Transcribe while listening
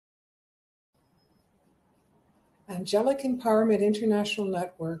Angelic Empowerment International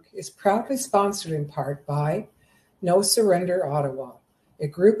Network is proudly sponsored in part by No Surrender Ottawa, a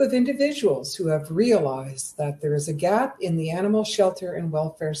group of individuals who have realized that there is a gap in the animal shelter and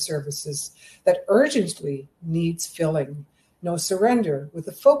welfare services that urgently needs filling. No Surrender, with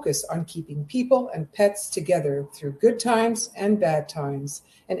a focus on keeping people and pets together through good times and bad times,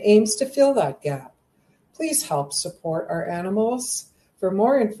 and aims to fill that gap. Please help support our animals. For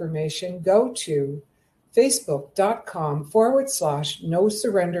more information, go to facebook.com/No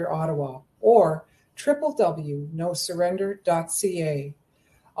Surrender Ottawa or www.nosurrender.ca.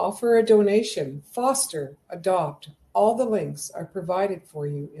 Offer a donation, foster, adopt. All the links are provided for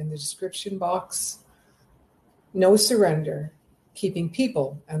you in the description box. No Surrender, keeping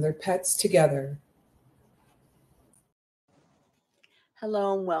people and their pets together.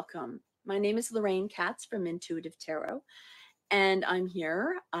 Hello and welcome. My name is Lorraine Katz from Intuitive Tarot, and I'm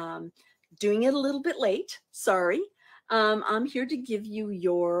here doing it a little bit late. Sorry. I'm here to give you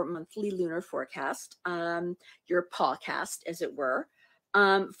your monthly lunar forecast, your PawKatz, as it were,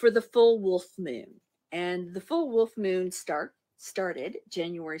 for the full wolf moon. And the full wolf moon started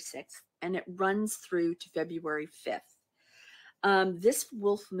January 6th, and it runs through to February 5th. This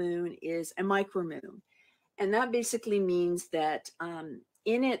wolf moon is a micromoon, and that basically means that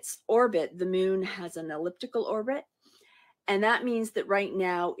in its orbit, the moon has an elliptical orbit, and that means that right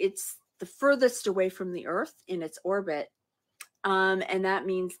now it's the furthest away from the Earth in its orbit, and that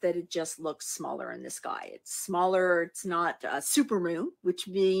means that it just looks smaller in the sky. It's smaller. It's not a supermoon, which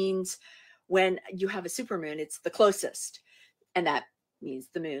means when you have a supermoon, it's the closest, and that means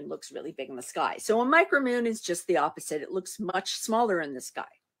the moon looks really big in the sky. So a micromoon is just the opposite. It looks much smaller in the sky.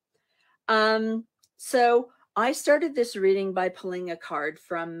 So I started this reading by pulling a card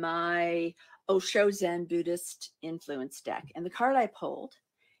from my Osho Zen Buddhist influence deck, and the card I pulled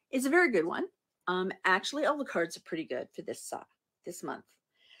is a very good one. Actually, all the cards are pretty good for this month.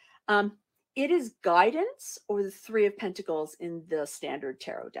 It is guidance, or the Three of Pentacles in the standard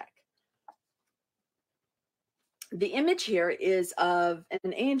tarot deck. The image here is of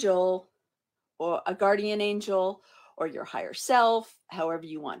an angel, or a guardian angel, or your higher self, however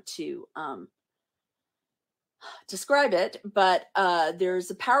you want to describe it, but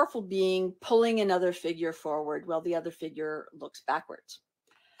there's a powerful being pulling another figure forward while the other figure looks backwards.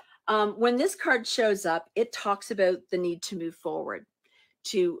 When this card shows up, it talks about the need to move forward,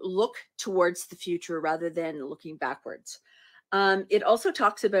 to look towards the future rather than looking backwards. It also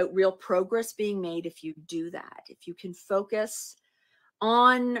talks about real progress being made if you do that, if you can focus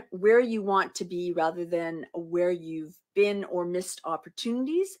on where you want to be rather than where you've been or missed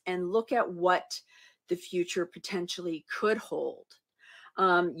opportunities, and look at what the future potentially could hold.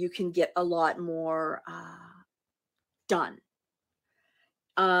 You can get a lot more done.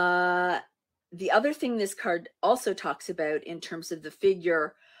 The other thing this card also talks about in terms of the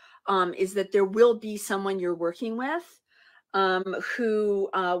figure is that there will be someone you're working with who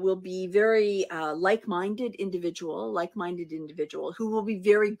will be very like-minded individual who will be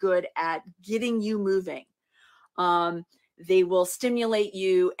very good at getting you moving. They will stimulate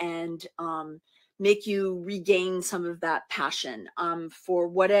you and make you regain some of that passion for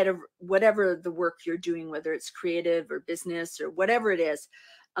whatever the work you're doing, whether it's creative or business or whatever it is.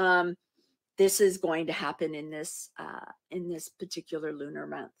 This is going to happen in this particular lunar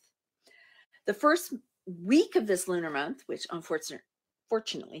month. The first week of this lunar month, which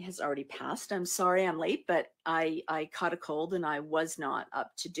unfortunately has already passed. I'm sorry I'm late, but I caught a cold and I was not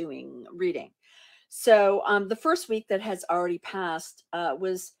up to doing reading. So the first week that has already passed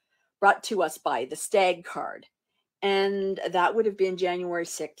was brought to us by the Stag card, and that would have been January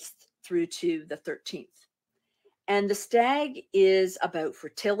 6th through to the 13th. And the Stag is about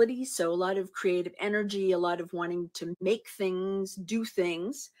fertility, so a lot of creative energy, a lot of wanting to make things, do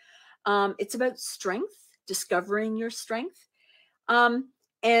things. It's about strength, discovering your strength,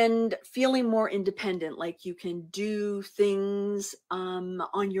 and feeling more independent, like you can do things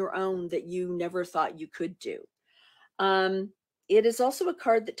on your own that you never thought you could do. It is also a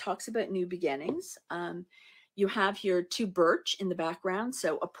card that talks about new beginnings. You have here two birch in the background,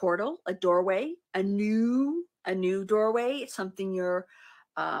 so a portal, a doorway, a new doorway, something you're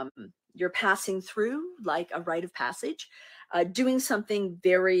passing through, like a rite of passage, doing something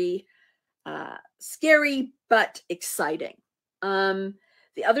very scary but exciting. The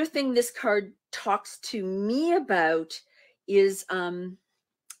other thing this card talks to me about is the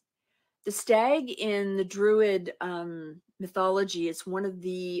stag in the Druid mythology is one of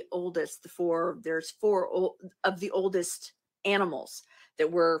the oldest. There's four of the oldest animals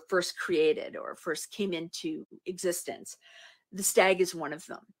that were first created or first came into existence. The stag is one of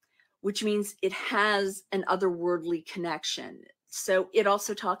them. which means it has an otherworldly connection. So it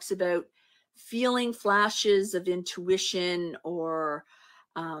also talks about feeling flashes of intuition or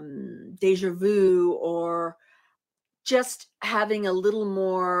deja vu, or just having a little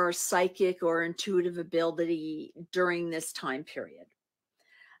more psychic or intuitive ability during this time period.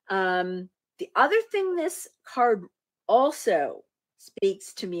 The other thing this card also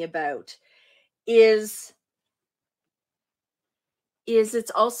speaks to me about is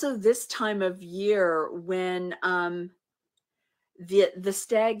it's also this time of year when the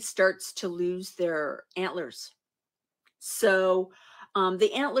stag starts to lose their antlers. So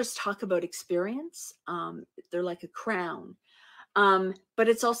the antlers talk about experience. They're like a crown, but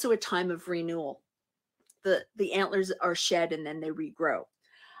it's also a time of renewal. The antlers are shed and then they regrow.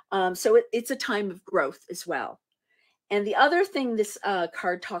 So it's a time of growth as well. And the other thing this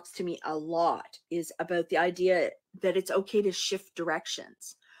card talks to me a lot is about the idea that it's okay to shift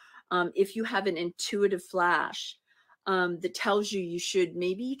directions. If you have an intuitive flash that tells you should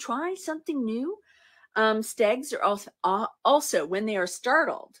maybe try something new, stags are also, when they are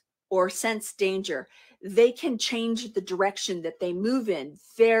startled or sense danger, they can change the direction that they move in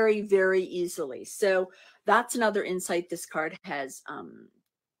very, very easily. So that's another insight this card has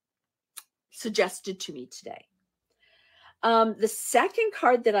suggested to me today. The second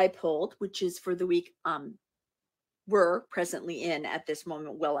card that I pulled, which is for the week we're presently in at this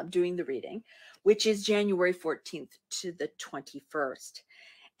moment while I'm doing the reading, which is January 14th to the 21st.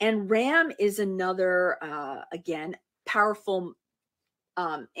 And Ram is another, again, powerful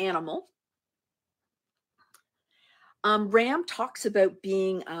animal. Ram talks about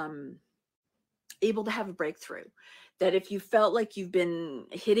being able to have a breakthrough, that if you felt like you've been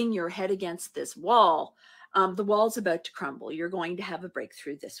hitting your head against this wall, the wall's about to crumble. You're going to have a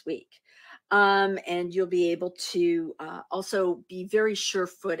breakthrough this week. And you'll be able to also be very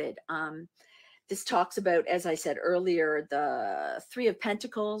sure-footed. This talks about, as I said earlier, the Three of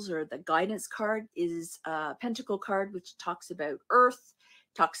Pentacles, or the guidance card, is a pentacle card, which talks about earth,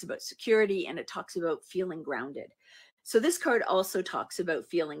 talks about security, and it talks about feeling grounded. So this card also talks about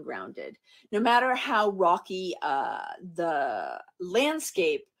feeling grounded. No matter how rocky the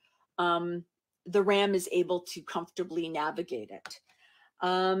landscape, the Ram is able to comfortably navigate it.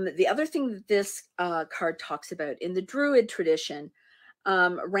 The other thing that this card talks about, in the Druid tradition,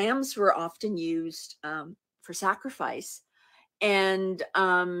 rams were often used for sacrifice. And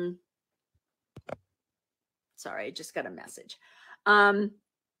sorry, I just got a message.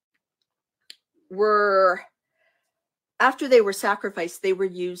 After they were sacrificed, they were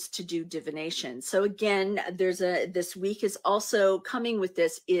used to do divination. So again, this week is also coming with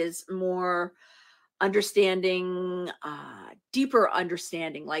this, is more understanding, deeper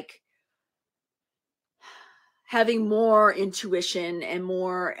understanding, like having more intuition and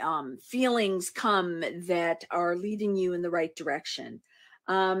more feelings come that are leading you in the right direction.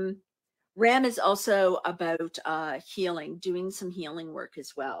 Ram is also about healing, doing some healing work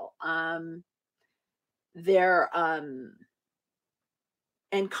as well. And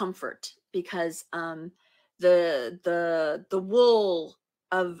comfort, because the wool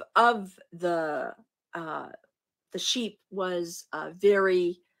of the sheep was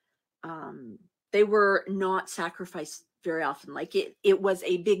very, they were not sacrificed very often. Like it was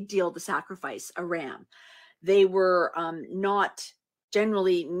a big deal to sacrifice a ram. They were not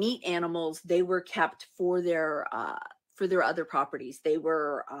generally meat animals. They were kept for their other properties. They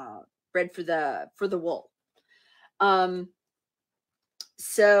were bred for the wool.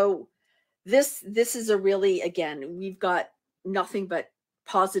 So this is a really, again, we've got nothing but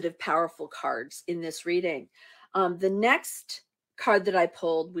positive, powerful cards in this reading. The next card that I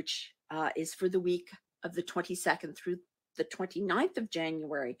pulled, which is for the week of the 22nd through the 29th of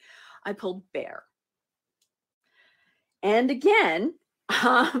January, I pulled Bear. And again,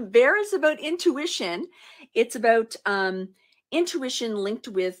 Bear is about intuition. It's about intuition linked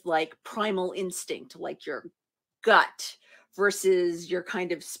with like primal instinct, like your gut versus your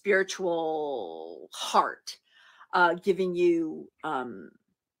kind of spiritual heart, giving you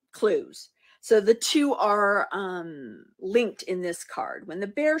clues. So the two are linked in this card. When the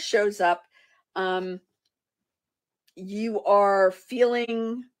bear shows up, you are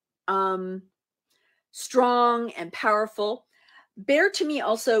feeling strong and powerful. Bear to me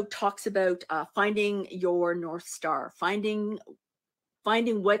also talks about finding your North Star, finding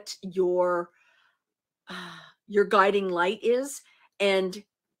what your guiding light is, and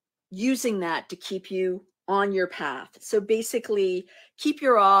using that to keep you on your path. So basically, keep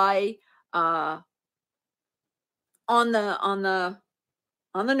your eye on the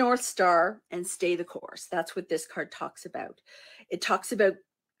North Star and stay the course. That's what this card talks about. It talks about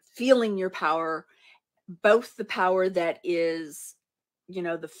feeling your power, both the power that is, you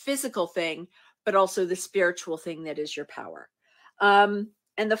know, the physical thing, but also the spiritual thing that is your power.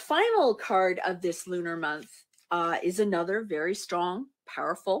 And the final card of this lunar month is another very strong,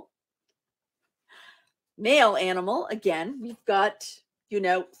 powerful male animal. Again, we've got, you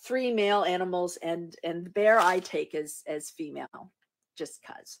know, 3 male animals, and the bear I take as female, just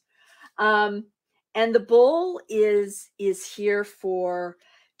cuz. And the bull is here for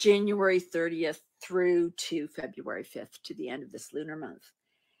January 30th through to February 5th, to the end of this lunar month.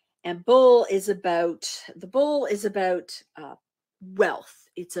 And the bull is about wealth.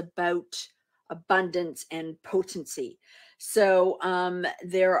 It's about abundance and potency. So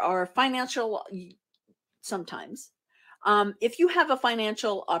there are financial, sometimes, if you have a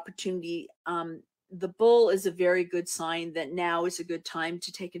financial opportunity, the bull is a very good sign that now is a good time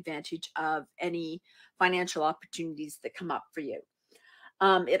to take advantage of any financial opportunities that come up for you.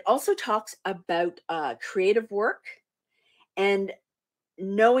 It also talks about creative work, and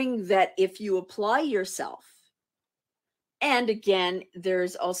knowing that if you apply yourself, and again,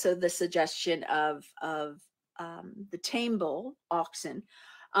 there's also the suggestion of the tame bull, oxen,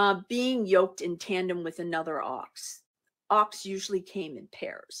 being yoked in tandem with another ox. Ox usually came in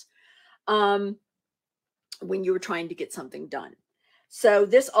pairs when you were trying to get something done. So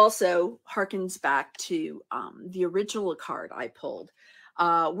this also harkens back to the original card I pulled,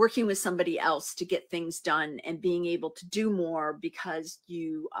 working with somebody else to get things done and being able to do more because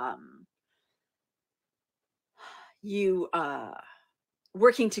you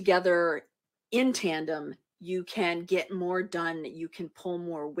working together in tandem, you can get more done, you can pull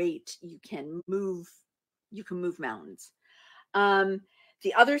more weight, you can move mountains.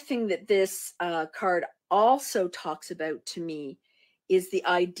 The other thing that this card also talks about to me is the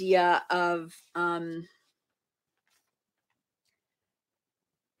idea of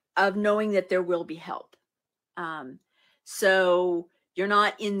knowing that there will be help. So you're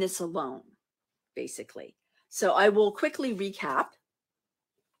not in this alone, basically. So I will quickly recap.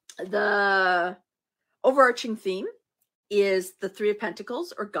 The overarching theme is the 3 of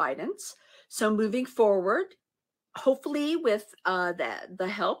Pentacles, or guidance. So moving forward, hopefully with the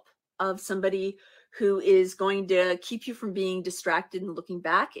help of somebody who is going to keep you from being distracted and looking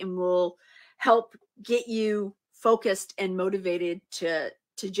back, and will help get you focused and motivated to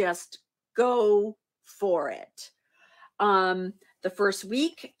just go for it. The first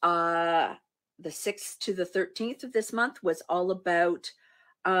week, the 6th to the 13th of this month, was all about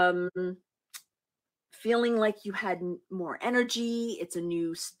feeling like you had more energy. It's a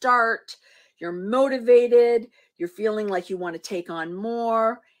new start. You're motivated. You're feeling like you want to take on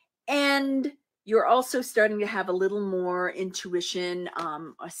more. And you're also starting to have a little more intuition,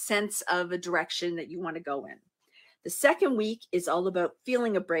 a sense of a direction that you want to go in. The second week is all about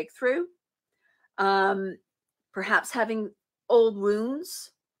feeling a breakthrough, perhaps having old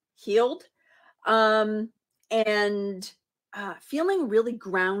wounds healed, and feeling really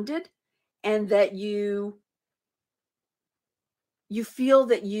grounded, and that you feel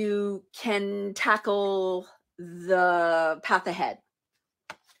that you can tackle the path ahead.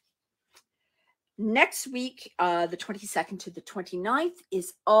 Next week, the 22nd to the 29th,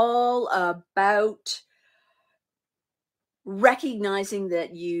 is all about recognizing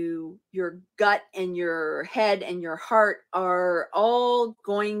that your gut and your head and your heart are all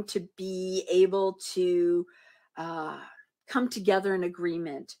going to be able to come together in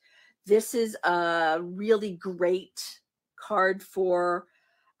agreement. This is a really great card for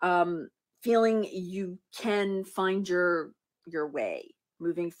feeling you can find your way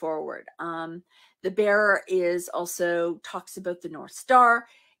moving forward. The bear is also talks about the North Star.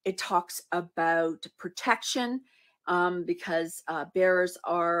 It talks about protection, because bears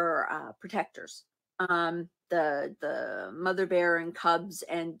are protectors. The mother bear and cubs,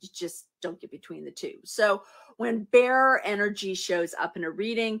 and you just don't get between the two. So when bear energy shows up in a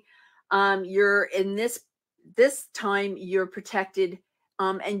reading, you're in this time, you're protected,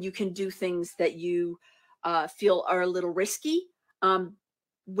 and you can do things that you feel are a little risky,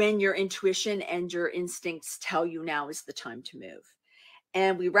 when your intuition and your instincts tell you now is the time to move.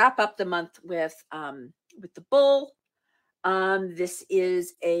 And we wrap up the month with the bull. This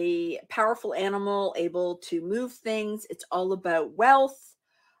is a powerful animal, able to move things. It's all about wealth,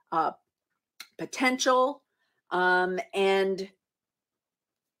 potential, and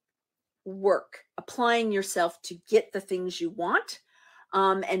work, applying yourself to get the things you want,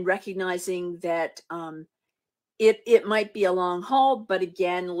 and recognizing that it might be a long haul, but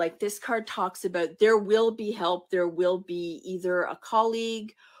again, like this card talks about, there will be help. There will be either a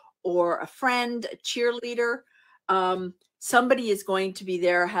colleague or a friend, a cheerleader, somebody is going to be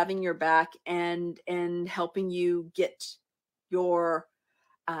there having your back and helping you get your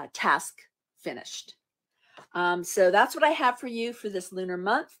task finished. So that's what I have for you for this lunar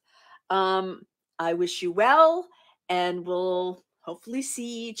month. I wish you well, and we'll hopefully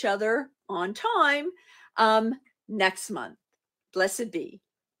see each other on time next month. Blessed be.